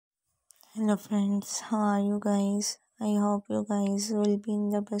Hello friends, how are you guys? I hope you guys will be in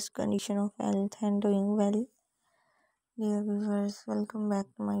the best condition of health and doing well. Dear viewers, welcome back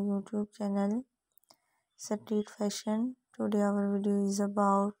to my YouTube channel, Street Fashion. Today our video is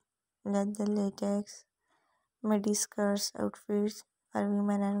about leather latex, midi skirts outfits for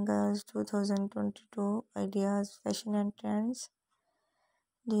women and girls 2022 ideas, fashion and trends.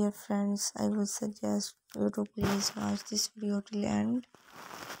 Dear friends, I would suggest you to please watch this video till end.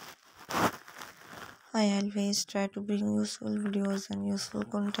 I always try to bring useful videos and useful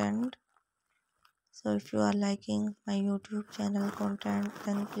content. So if you are liking my YouTube channel content,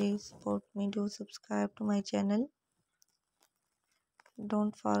 then please support me. Do subscribe to my channel.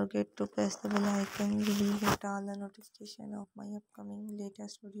 Don't forget to press the bell icon. You will get all the notification of my upcoming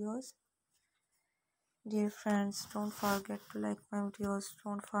latest videos. Dear friends, don't forget to like my videos.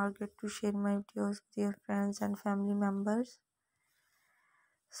 Don't forget to share my videos with your friends and family members,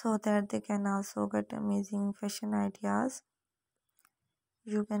 so that they can also get amazing fashion ideas.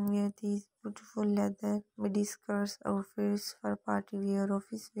 You can wear these beautiful leather midi skirts outfits for party wear,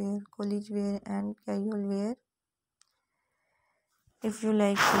 office wear, college wear and casual wear. If you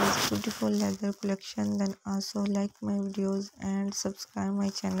like this beautiful leather collection, then also like my videos and subscribe my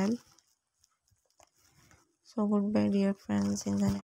channel. So goodbye dear friends, in the next